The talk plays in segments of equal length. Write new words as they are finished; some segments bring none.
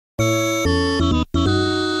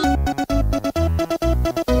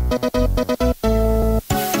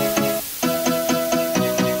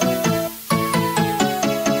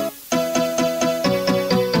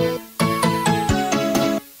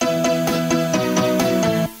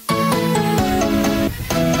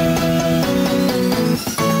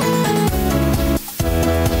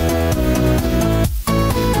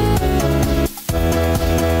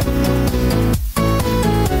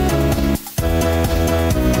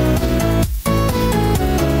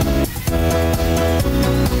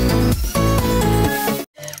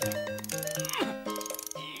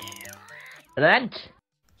Bench.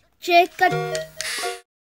 Chicken.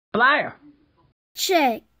 Flyer.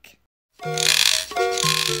 Check.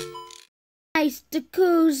 Nice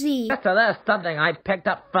jacuzzi. That's a little something I picked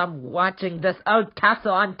up from watching this old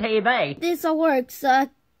castle on TV. This works.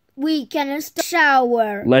 We can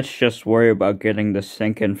shower. Let's just worry about getting the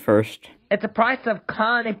sink in first. It's the price of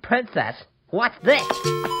Colony Princess. What's this?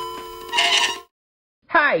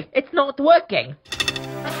 Hey, it's not working.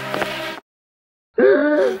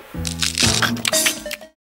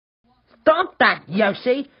 Stop that,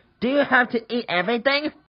 Yoshi. Do you have to eat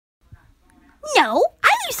everything? No,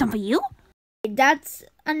 I'll leave some for you. That's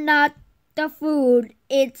not the food.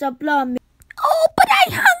 It's a plumbing. Oh, but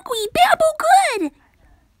I'm hungry. Bamboo good.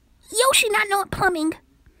 Yoshi not know plumbing.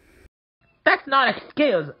 That's not an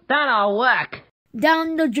excuse. That'll work.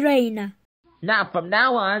 Down the drain. Now, from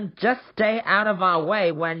now on, just stay out of our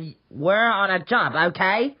way when we're on a job,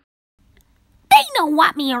 okay? They don't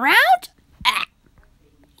want me around.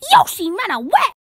 Yoshi run away.